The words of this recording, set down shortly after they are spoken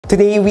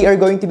Today, we are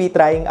going to be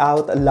trying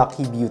out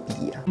Lucky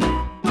Beauty.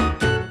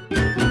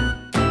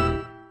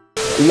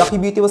 Lucky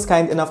Beauty was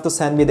kind enough to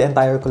send me the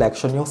entire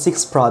collection, yung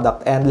 6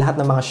 product and lahat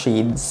ng mga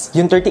shades.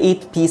 Yung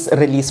 38-piece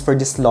release for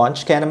this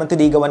launch, kaya naman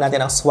today gawa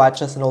natin ang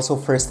swatches and also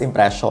first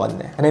impression.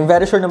 And I'm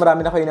very sure na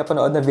marami na kayo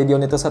napanood na video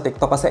nito sa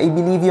TikTok kasi I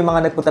believe yung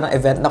mga nagpunta ng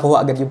event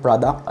nakuha agad yung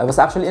product. I was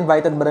actually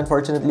invited but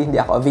unfortunately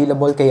hindi ako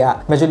available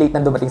kaya medyo late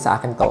na dumating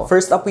sa akin to.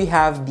 First up, we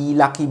have the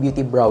Lucky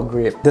Beauty Brow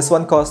Grip. This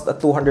one cost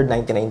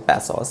 299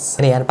 pesos.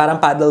 And yan,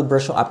 parang paddle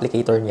brush yung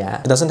applicator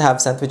niya. It doesn't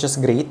have scent which is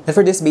great. And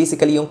for this,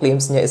 basically yung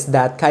claims niya is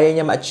that kaya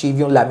niya ma-achieve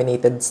yung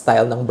laminated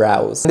style ng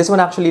brows. This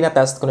one actually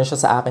na-test ko na siya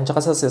sa akin tsaka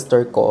sa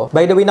sister ko.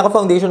 By the way,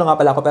 naka-foundation na nga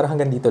pala ako pero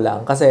hanggang dito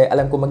lang kasi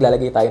alam ko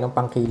maglalagay tayo ng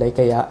pangkilay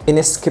kaya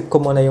in-skip ko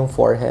muna yung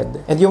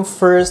forehead. And yung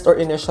first or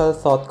initial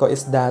thought ko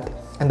is that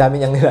ang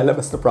dami niyang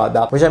nilalabas na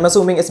product. Which I'm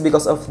assuming is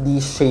because of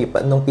the shape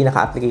nung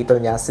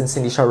pinaka-applicator niya since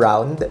hindi siya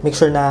round. Make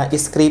sure na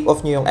i-scrape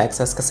off niyo yung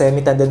excess kasi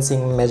may tendency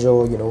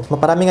medyo,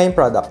 maparami nga yung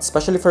product.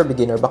 Especially for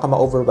beginner, baka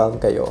ma-overwhelm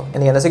kayo.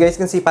 And yan, as you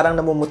guys can see, parang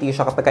namumuti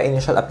siya kapag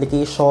ka-initial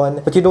application.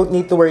 But you don't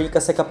need to worry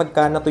kasi kapag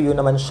ka natuyo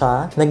naman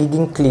siya,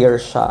 nagiging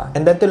clear siya.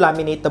 And then to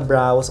laminate the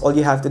brows, all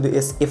you have to do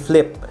is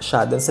i-flip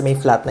siya dun sa may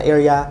flat na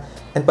area.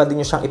 And pwede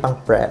nyo siyang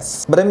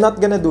ipang-press. But I'm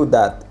not gonna do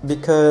that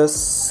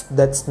because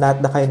that's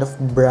not the kind of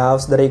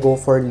brows that I go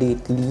for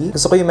lately.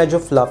 Gusto ko yung medyo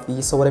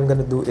fluffy. So what I'm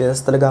gonna do is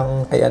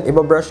talagang, ayan,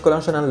 ibabrush ko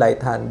lang siya ng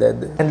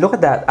light-handed. And look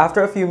at that.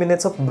 After a few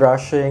minutes of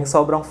brushing,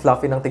 sobrang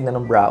fluffy ng tingnan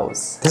ng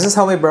brows. This is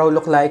how my brow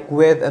look like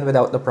with and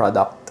without the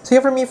product. So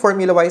yeah, for me,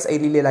 formula-wise,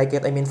 I really like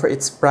it. I mean, for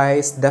its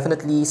price,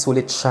 definitely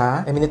sulit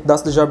siya. I mean, it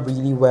does the job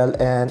really well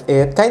and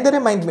it kinda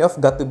remind me of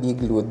Got to Be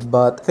Glued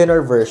but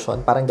thinner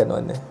version, parang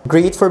ganun.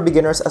 Great for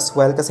beginners as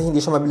well kasi hindi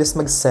siya mabilis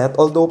mag-set.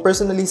 Although,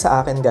 personally sa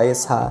akin,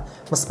 guys,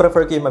 mas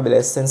prefer ko yung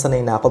mabilis since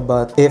sanay na ako.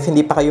 But if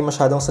hindi pa kayo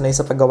masyadong sanay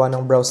sa paggawa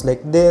ng brows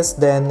like this,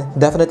 then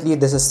definitely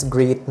this is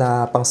great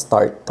na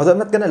pang-start. Although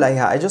I'm not gonna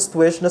lie I just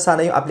wish na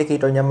sana yung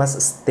applicator niya mas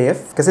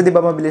stiff kasi di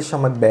ba mabilis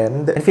siyang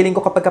mag-bend. And feeling ko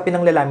kapag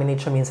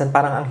pinang-laminate siya minsan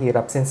parang ang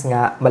hirap since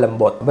nga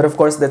malambot. But of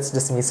course, that's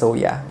just me, so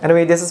yeah.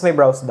 Anyway, this is my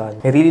brows done.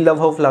 I really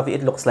love how fluffy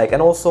it looks like. And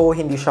also,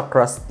 hindi siya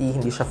crusty,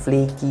 hindi siya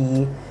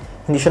flaky,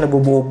 hindi siya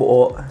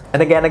nabubuo-buo.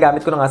 And again,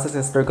 nagamit ko na nga sa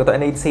sister ko to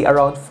and I'd say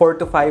around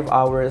 4 to 5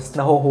 hours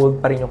naho-hold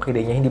pa rin yung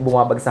kilay niya, hindi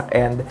bumabagsak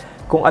and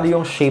kung ano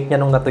yung shape niya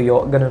nung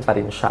natuyo, ganun pa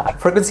rin siya.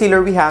 For concealer,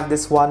 we have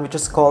this one which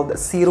is called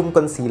Serum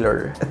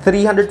Concealer.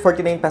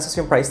 349 pesos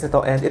yung price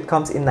nito and it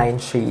comes in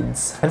 9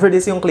 shades. And for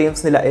this, yung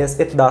claims nila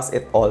is it does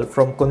it all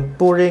from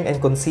contouring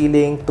and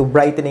concealing to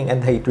brightening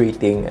and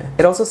hydrating.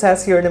 It also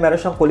says here na meron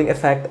siyang cooling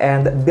effect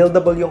and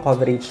buildable yung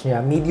coverage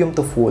niya, medium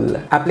to full.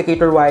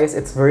 Applicator-wise,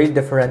 it's very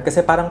different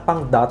kasi parang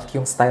pang dot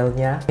yung style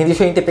niya. Hindi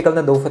siya yung typical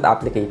na doe foot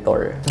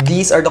applicator.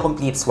 These are the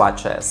complete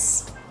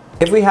swatches.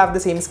 If we have the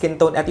same skin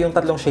tone, ito yung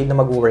tatlong shade na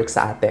mag-work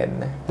sa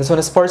atin. This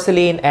one is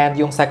porcelain and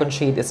yung second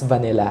shade is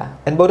vanilla.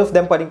 And both of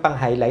them pwedeng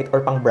pang-highlight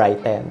or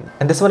pang-brighten.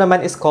 And this one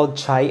naman is called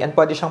chai and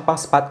pwede siyang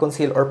pang-spot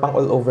conceal or pang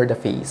all over the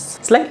face.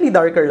 Slightly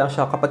darker lang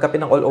siya kapag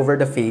pinang all over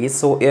the face.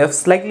 So if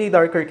slightly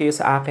darker kayo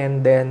sa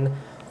akin, then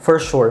for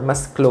sure,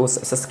 mas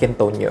close sa skin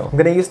tone nyo. I'm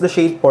gonna use the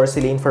shade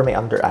Porcelain for my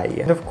under eye.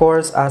 And of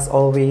course, as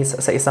always,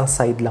 sa isang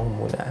side lang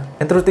muna.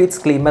 And true to its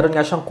claim, meron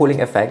nga siyang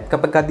cooling effect.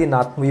 Kapag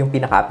ka-dinot mo yung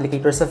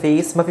pinaka-applicator sa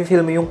face, mafe-feel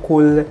mo yung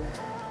cool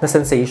na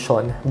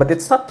sensation. But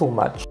it's not too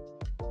much.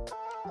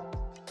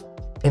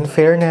 In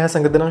fairness,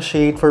 ang ganda ng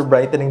shade for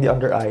brightening the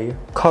under eye.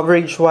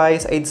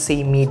 Coverage-wise, I'd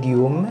say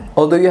medium.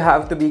 Although you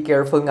have to be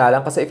careful nga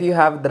lang kasi if you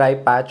have dry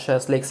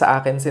patches, like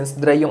sa akin, since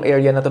dry yung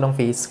area na to ng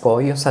face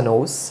ko, yung sa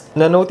nose,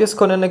 na-notice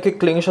ko na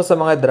nagkikling siya sa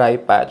mga dry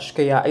patch.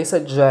 Kaya I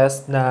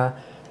suggest na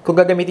kung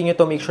gagamitin nyo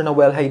to, make sure na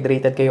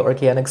well-hydrated kayo or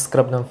kaya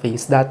nag-scrub ng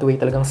face. That way,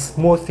 talagang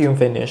smooth yung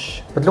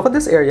finish. But look at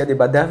this area,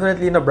 diba?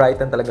 Definitely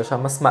na-brighten talaga siya.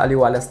 Mas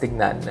maaliwalas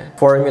tignan.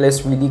 Formula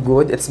is really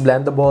good. It's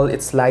blendable.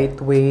 It's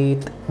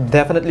lightweight.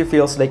 Definitely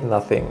feels like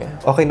nothing.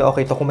 Okay na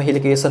okay to kung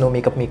mahilig kayo sa no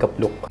makeup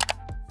look.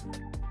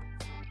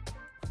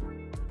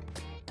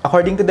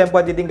 According to them,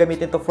 pwede din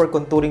gamitin to for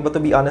contouring, but to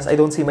be honest, I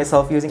don't see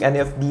myself using any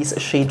of these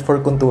shades for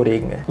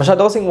contouring.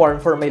 Masyado kasing warm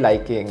for my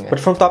liking.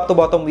 But from top to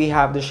bottom, we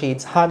have the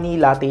shades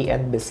Honey, Latte,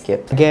 and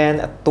Biscuit.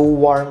 Again, too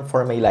warm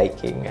for my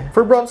liking.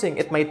 For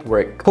bronzing, it might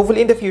work.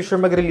 Hopefully in the future,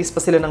 mag-release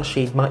pa sila ng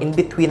shade, mga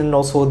in-between and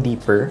also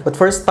deeper. But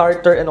for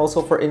starter and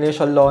also for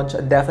initial launch,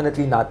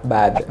 definitely not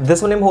bad.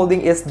 This one I'm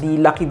holding is the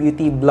Lucky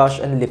Beauty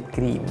Blush and Lip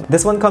Cream.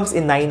 This one comes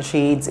in 9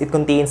 shades. It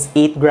contains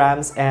 8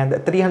 grams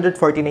and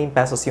 349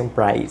 pesos yung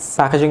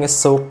price. Packaging is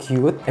so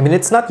cute. I mean,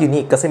 it's not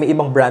unique kasi may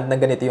ibang brand na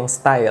ganito yung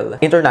style.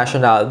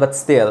 International, but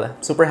still,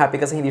 super happy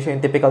kasi hindi siya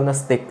yung typical na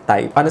stick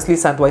type. Honestly,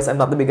 scent-wise, I'm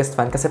not the biggest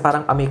fan kasi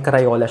parang amoy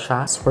Crayola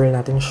siya. Spray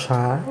natin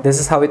siya. This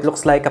is how it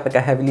looks like kapag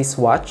heavily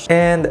swatched.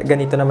 And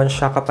ganito naman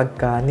siya kapag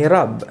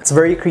ni-rub. It's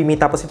very creamy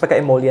tapos yung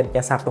pagka-emollient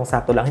niya,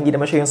 saktong-sakto lang. Hindi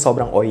naman siya yung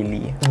sobrang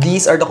oily.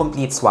 These are the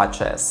complete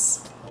swatches.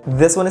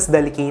 This one is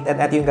delicate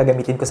and ito yung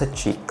gagamitin ko sa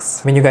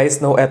cheeks. I mean, you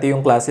guys know, ito yung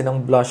klase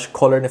ng blush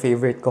color na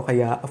favorite ko.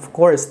 Kaya, of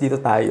course, dito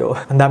tayo.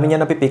 Ang dami niya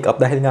napipick up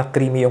dahil nga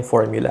creamy yung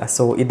formula.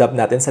 So, i-dab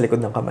natin sa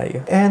likod ng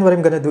kamay. And what I'm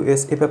gonna do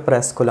is,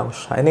 ipe-press ko lang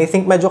siya. And I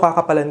think medyo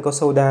kakapalan ko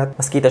so that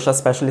mas kita siya,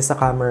 especially sa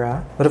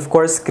camera. But of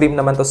course, cream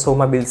naman to so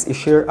mabilis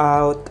i-sheer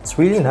out. It's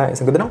really nice.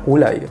 Ang ganda ng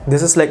kulay.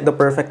 This is like the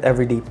perfect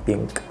everyday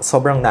pink.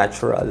 Sobrang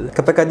natural.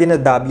 Kapag ka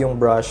dinadab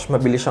yung brush,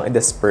 mabilis siyang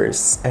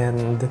i-disperse.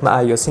 And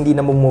maayos, hindi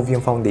na move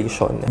yung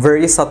foundation.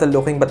 Very subtle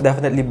looking but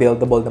definitely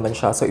buildable naman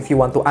siya. So if you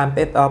want to amp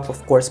it up, of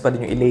course,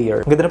 pwede nyo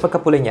i-layer. Ang ganda ng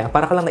pagkapula niya.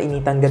 Para ka lang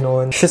nainitan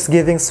ganun. She's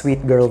giving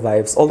sweet girl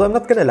vibes. Although I'm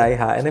not gonna lie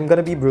ha, and I'm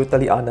gonna be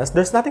brutally honest,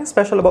 there's nothing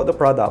special about the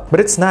product. But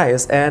it's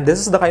nice, and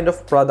this is the kind of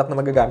product na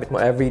magagamit mo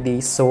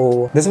everyday.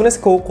 So this one is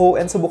cocoa,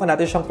 and subukan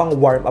natin siyang pang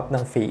warm up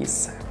ng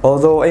face.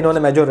 Although I know na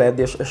medyo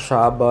reddish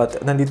siya,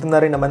 but nandito na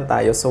rin naman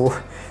tayo. So,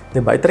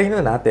 diba, i-try na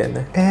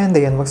natin. And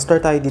ayan,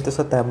 mag-start tayo dito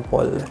sa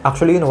temple.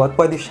 Actually, you know what?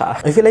 Pwede siya.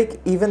 I feel like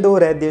even though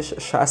reddish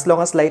siya, as long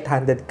as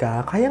light-handed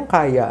ka,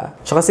 kayang-kaya.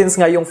 Tsaka since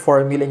nga yung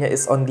formula niya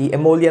is on the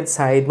emollient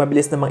side,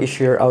 mabilis namang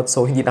i-sheer out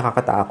so hindi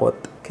nakakatakot.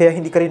 Kaya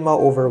hindi ka rin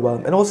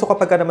ma-overwhelm. And also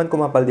kapag ka naman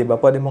kumapal, diba,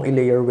 pwede mong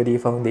i-layer with the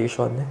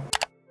foundation.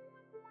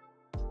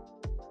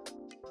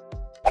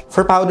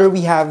 For powder,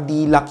 we have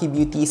the Lucky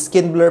Beauty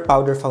Skin Blur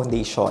Powder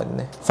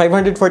Foundation.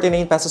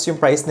 549 pesos yung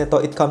price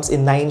nito. It comes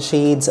in 9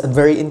 shades,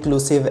 very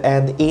inclusive,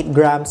 and 8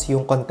 grams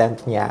yung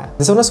content niya.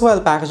 This one as well,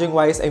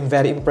 packaging-wise, I'm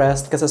very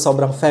impressed kasi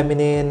sobrang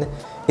feminine.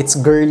 It's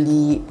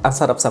girly, ang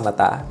sarap sa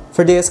mata.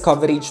 For this,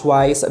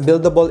 coverage-wise,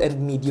 buildable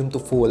and medium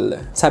to full.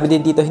 Sabi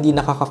din dito, hindi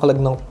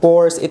nakakakalag ng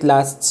pores, it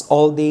lasts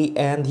all day,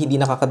 and hindi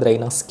nakakadry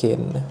ng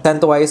skin.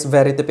 Scent-wise,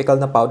 very typical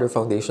na powder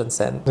foundation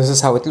scent. This is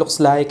how it looks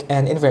like,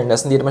 and in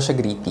fairness, hindi naman siya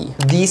gritty.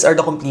 These are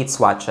the complete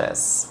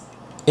swatches.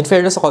 In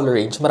fairness sa color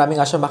range, marami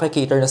nga siya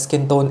makikater na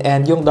skin tone,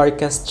 and yung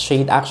darkest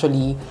shade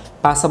actually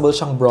passable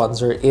siyang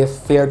bronzer if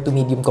fair to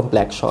medium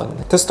complexion.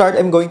 To start,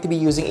 I'm going to be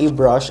using a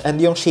brush, and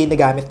yung shade na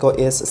gamit ko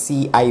is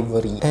si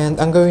Ivory.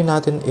 And ang gawin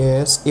natin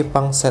is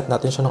ipang set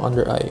natin siya ng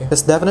under eye.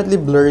 It's definitely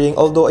blurring,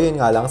 although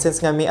ayun nga lang, since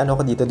nga may ano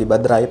ko dito, diba,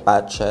 dry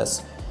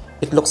patches,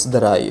 it looks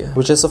dry.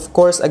 Which is of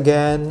course,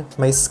 again,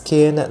 my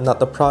skin, not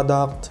the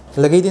product.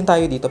 Lagay din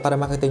tayo dito para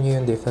makita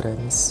nyo yung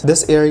difference.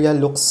 This area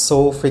looks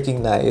so freaking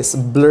nice.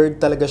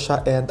 Blurred talaga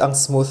siya and ang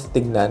smooth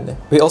tignan.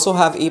 We also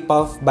have a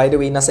puff. By the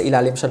way, nasa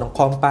ilalim siya ng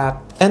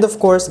compact. And of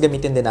course,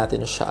 gamitin din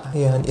natin siya.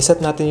 Ayan,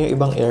 iset natin yung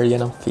ibang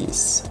area ng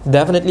face.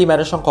 Definitely,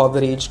 meron siyang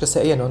coverage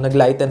kasi ayan o,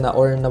 naglighten na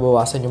or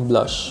nabawasan yung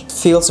blush.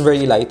 Feels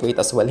very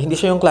lightweight as well. Hindi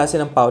siya yung klase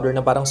ng powder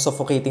na parang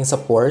suffocating sa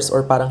pores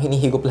or parang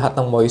hinihigop lahat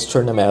ng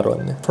moisture na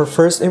meron. For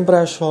first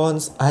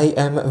impressions, I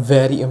am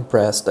very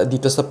impressed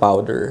dito sa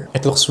powder.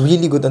 It looks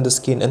really good on the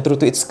skin, and true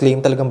to its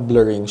claim, talagang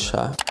blurring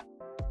siya.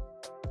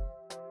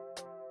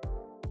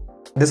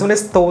 This one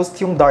is Toast,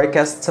 yung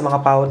darkest sa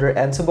mga powder,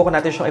 and subukan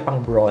natin siyang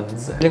ipang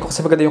bronze. Feeling ko kasi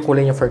maganda yung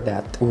kulay niya for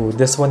that. Ooh,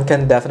 this one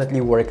can definitely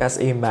work as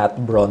a matte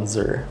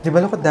bronzer.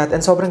 Diba, look at that,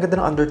 and sobrang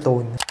ganda ng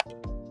undertone.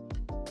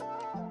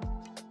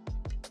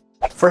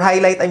 For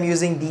highlight, I'm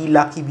using the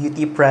Lucky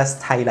Beauty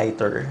Pressed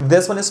Highlighter.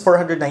 This one is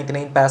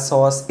 499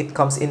 pesos. It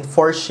comes in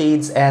 4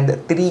 shades and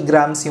 3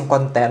 grams yung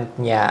content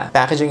niya.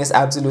 Packaging is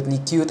absolutely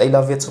cute. I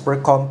love it.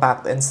 Super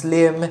compact and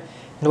slim.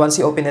 And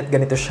once you open it,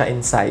 ganito siya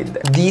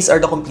inside. These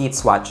are the complete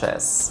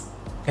swatches.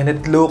 And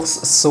it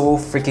looks so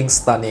freaking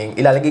stunning.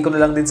 Ilalagay ko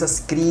na lang din sa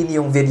screen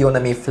yung video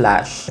na may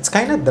flash. It's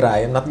kinda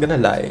dry, I'm not gonna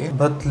lie.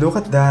 But look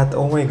at that,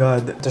 oh my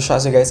god. Ito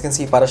siya, so you guys can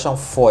see, para siyang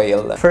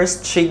foil.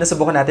 First shade na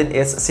subukan natin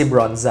is si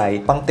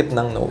Bronzite, pang tip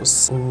ng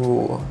nose.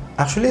 Ooh.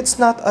 Actually, it's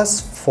not as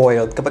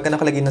foiled kapag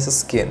nakalagay na sa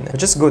skin.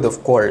 Which is good,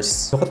 of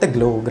course. Look at the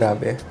glow,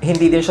 grabe.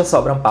 Hindi din siya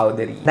sobrang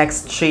powdery.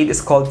 Next shade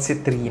is called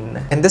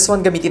Citrine. And this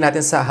one gamitin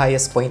natin sa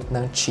highest point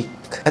ng cheek.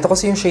 Ito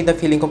kasi yung shade na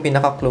feeling kong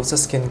pinaka-close sa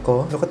skin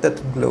ko. Look at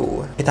that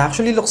glow. It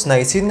actually looks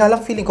nice. Yun nga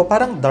lang feeling ko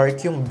parang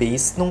dark yung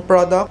base nung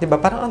product. Diba?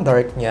 Parang ang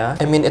dark niya.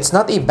 I mean, it's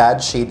not a bad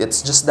shade.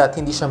 It's just that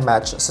hindi siya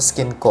match sa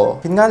skin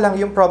ko. Yun nga lang,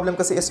 yung problem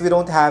kasi is we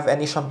don't have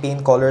any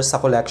champagne colors sa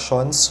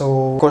collection.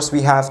 So, of course,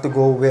 we have to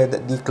go with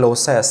the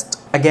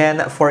closest.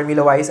 Again,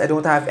 formula-wise, I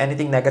don't have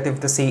anything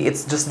negative to say.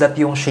 It's just that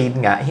yung shade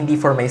nga, hindi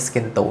for my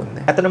skin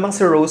tone. Ito namang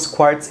si Rose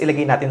Quartz,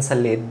 ilagay natin sa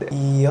lid.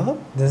 Yup.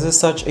 This is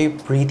such a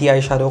pretty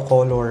eyeshadow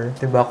color.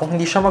 Diba? Kung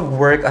hindi siya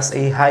mag-work as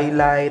a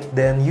highlight,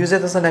 then use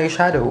it as an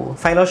eyeshadow.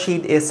 Final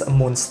shade is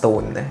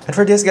Moonstone. And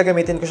for this,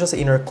 gagamitin ko siya sa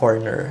inner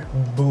corner.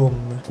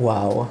 Boom.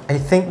 Wow.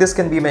 I think this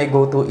can be my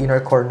go-to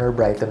inner corner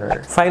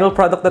brightener. Final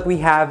product that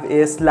we have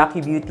is Lucky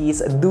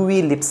Beauty's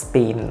Dewy Lip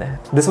Stain.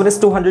 This one is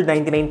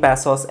 299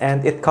 pesos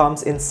and it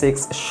comes in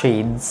 6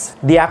 shades.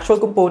 The actual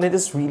component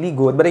is really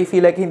good, but I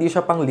feel like hindi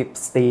siya pang lip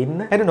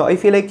stain. I don't know, I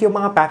feel like yung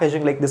mga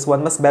packaging like this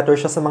one, mas better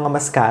siya sa mga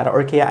mascara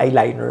or kaya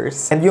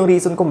eyeliners. And yung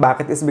reason kung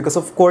bakit is because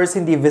of course,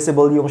 hindi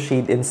visible yung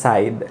shade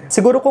inside.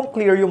 Siguro kung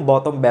clear yung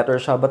bottom, better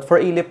siya, but for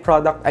a lip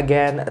product,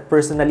 again,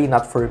 personally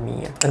not for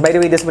me. And by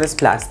the way, this one is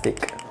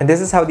plastic. And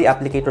this is is how the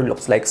applicator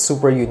looks like,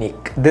 super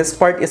unique. This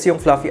part is yung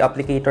fluffy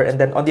applicator, and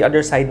then on the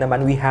other side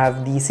naman, we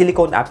have the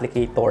silicone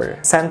applicator.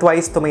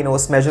 Scent-wise, to my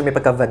nose, medyo may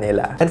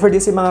pagka-vanilla. And for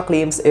this, yung mga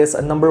claims is,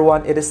 number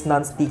 1, it is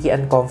non-sticky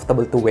and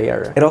comfortable to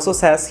wear. It also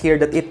says here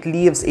that it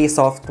leaves a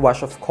soft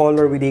wash of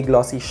color with a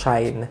glossy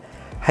shine.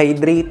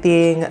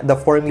 Hydrating, the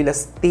formula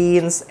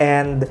stains,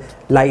 and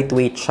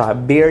lightweight siya.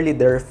 Barely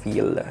there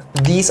feel.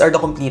 These are the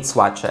complete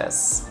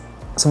swatches.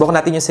 Subukan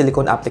natin yung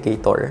silicone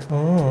applicator.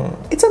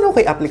 It's an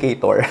okay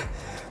applicator.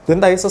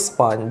 Doon tayo sa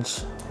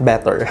sponge.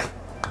 Better.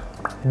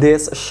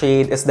 This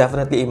shade is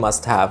definitely a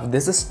must-have.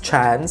 This is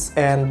Chance,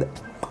 and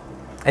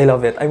I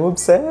love it. I'm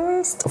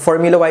obsessed.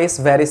 Formula-wise,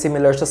 very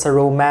similar siya sa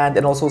Romand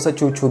and also sa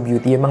Choo Choo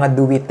Beauty, yung mga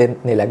dewy tint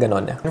nila,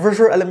 ganon. And for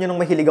sure, alam niyo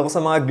nung mahilig ako sa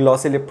mga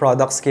glossy lip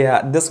products,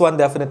 kaya this one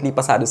definitely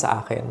pasado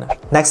sa akin.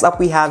 Next up,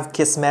 we have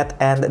Kismet,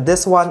 and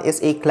this one is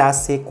a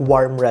classic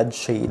warm red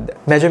shade.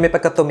 Medyo may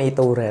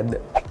pagka-tomato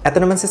red. Ito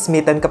naman si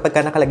Smitten kapag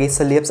ka nakalagay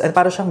sa lips, and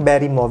para siyang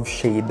berry mauve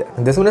shade.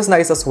 And this one is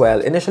nice as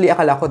well. Initially,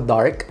 akala ko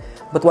dark,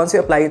 but once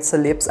you apply it sa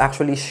lips,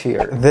 actually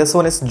sheer. This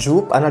one is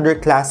Dupe, another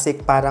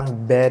classic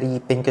parang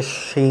berry pinkish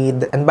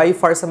shade. And by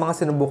far sa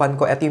mga sinubukan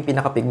ko, ito yung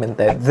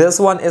pinaka-pigmented. This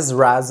one is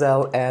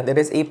Razzle, and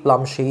it is a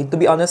plum shade. To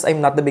be honest,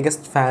 I'm not the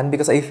biggest fan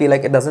because I feel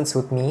like it doesn't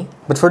suit me.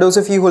 But for those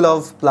of you who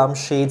love plum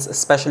shades,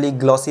 especially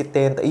glossy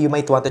tint, you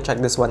might want to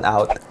check this one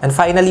out. And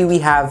finally,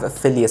 we have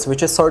Feliz,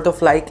 which is sort of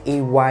like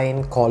a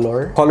wine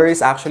color. Color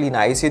is actually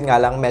nice. Yun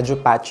nga lang, medyo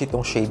patchy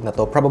tong shade na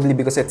to. Probably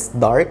because it's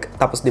dark,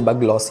 tapos diba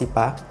glossy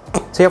pa.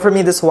 So yeah, for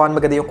me, this one,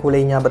 maganda yung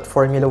kulay niya, but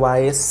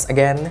formula-wise,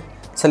 again,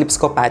 sa lips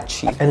ko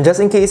patchy. And just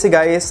in case you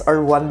guys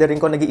are wondering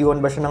kung nag-iiwan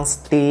ba siya ng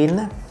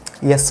stain,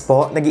 yes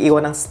po,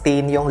 nag-iiwan ng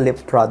stain yung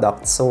lip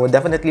product. So,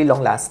 definitely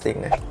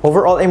long-lasting.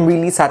 Overall, I'm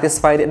really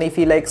satisfied and I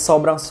feel like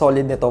sobrang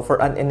solid nito for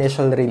an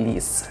initial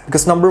release.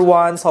 Because number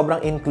 1,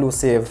 sobrang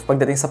inclusive.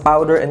 Pagdating sa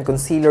powder and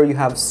concealer, you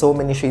have so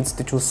many shades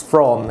to choose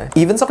from.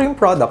 Even sa cream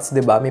products,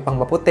 diba? May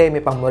pang maputi, may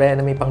pang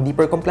morena, may pang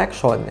deeper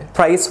complexion.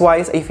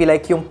 Price-wise, I feel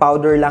like yung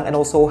powder lang and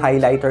also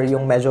highlighter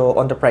yung medyo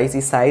on the pricey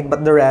side,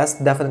 but the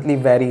rest,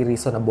 definitely very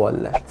reasonable.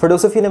 For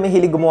those of you na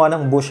mahilig gumawa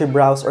ng bushy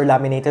brows or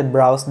laminated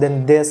brows,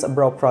 then this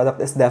brow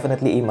product is definitely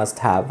a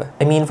must-have.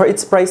 I mean, for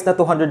its price na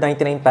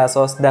 299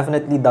 pesos,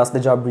 definitely does the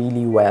job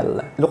really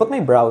well. Look at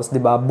my brows,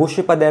 diba?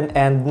 Bushy pa din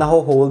and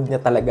naho-hold niya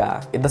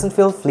talaga. It doesn't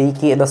feel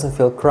flaky, it doesn't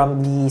feel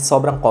crumbly,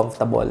 sobrang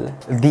comfortable.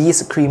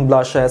 These cream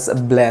blushes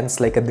blends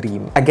like a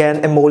dream.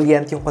 Again,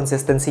 emollient yung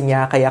consistency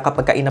niya, kaya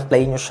kapag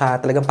ka-in-apply nyo siya,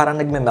 talagang parang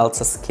nagme-melt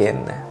sa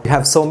skin. You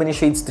have so many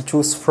shades to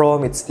choose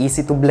from, it's easy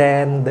to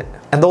blend,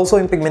 and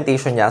also yung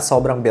pigmentation niya,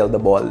 sobrang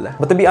buildable.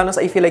 But to be honest,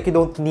 I feel like you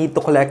don't need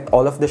to collect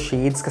all of the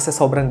shades kasi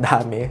sobrang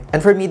dami.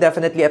 And for me,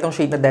 definitely, itong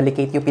shade na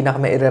Delicate yung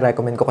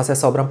pinaka-mai-recommend ko kasi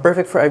sobrang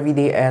perfect for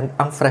everyday and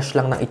ang fresh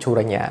lang ng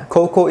itsura niya.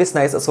 Cocoa is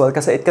nice as well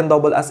kasi it can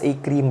double as a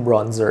cream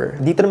bronzer.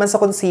 Dito naman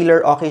sa concealer,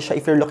 okay siya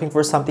if you're looking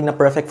for something na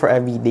perfect for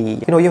everyday.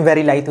 You know, yung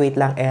very lightweight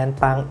lang and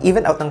pang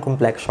even out ng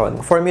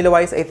complexion.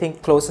 Formula-wise, I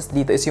think closest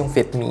dito is yung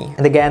Fit Me.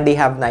 And again, they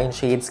have 9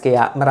 shades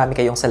kaya marami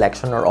kayong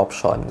selection or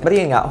option. But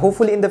yun nga,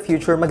 hopefully in the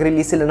future,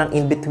 mag-release sila ng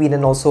in-between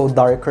and also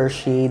darker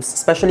shades,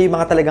 especially yung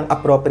mga talagang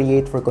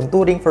appropriate for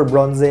contouring, for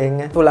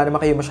bronzing. Wala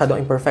naman kayo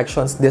masyadong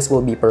imperfections, this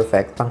will be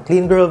perfect. Pang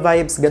clean girl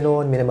vibes,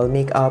 ganun, minimal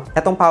makeup.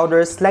 Etong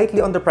powder,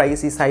 slightly on the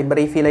pricey side, but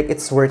I feel like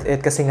it's worth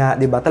it kasi nga,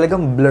 diba,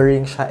 talagang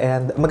blurring siya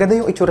and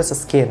maganda yung itsura sa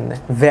skin.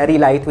 Very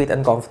lightweight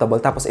and comfortable.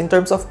 Tapos in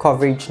terms of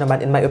coverage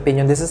naman, in my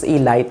opinion, this is a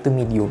light to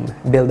medium.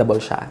 Buildable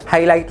siya.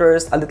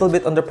 Highlighters, a little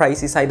bit on the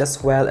pricey side as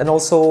well. And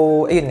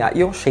also, ayun nga,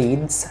 yung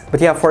shades.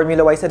 But yeah,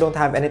 formula-wise, I don't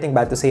have anything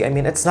bad to say. I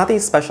mean, it's not a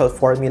special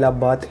formula,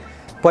 but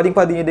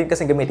pwedeng-pwede nyo din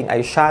kasi gamitin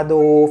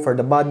eyeshadow for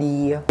the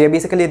body. Yeah,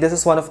 basically, this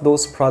is one of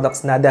those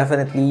products na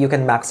definitely you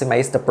can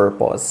maximize the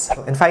purpose.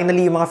 And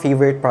finally, yung mga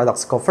favorite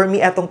products ko. For me,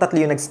 etong tatlo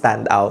yung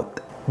nag-stand out.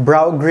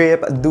 Brow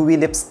Grip, Dewy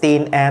Lip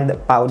Stain, and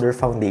Powder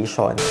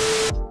Foundation.